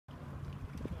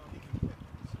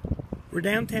We're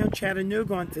downtown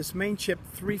Chattanooga on this Mainship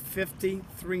 350,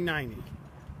 390.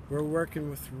 We're working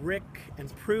with Rick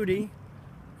and Prudy,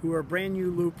 who are brand new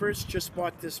loopers, just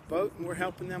bought this boat, and we're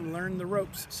helping them learn the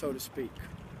ropes, so to speak.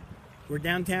 We're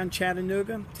downtown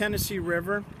Chattanooga, Tennessee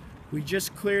River. We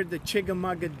just cleared the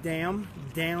Chickamauga Dam,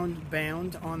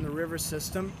 downbound on the river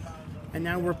system, and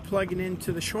now we're plugging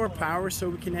into the shore power so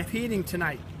we can have heating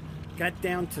tonight. Got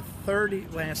down to 30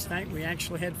 last night. We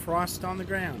actually had frost on the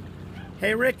ground.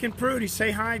 Hey, Rick and Prudy,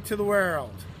 say hi to the world.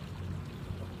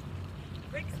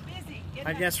 Rick's busy.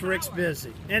 I guess Rick's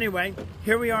busy. Anyway,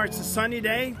 here we are. It's a sunny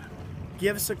day.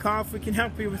 Give us a call if we can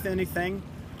help you with anything.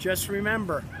 Just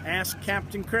remember, ask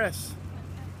Captain Chris.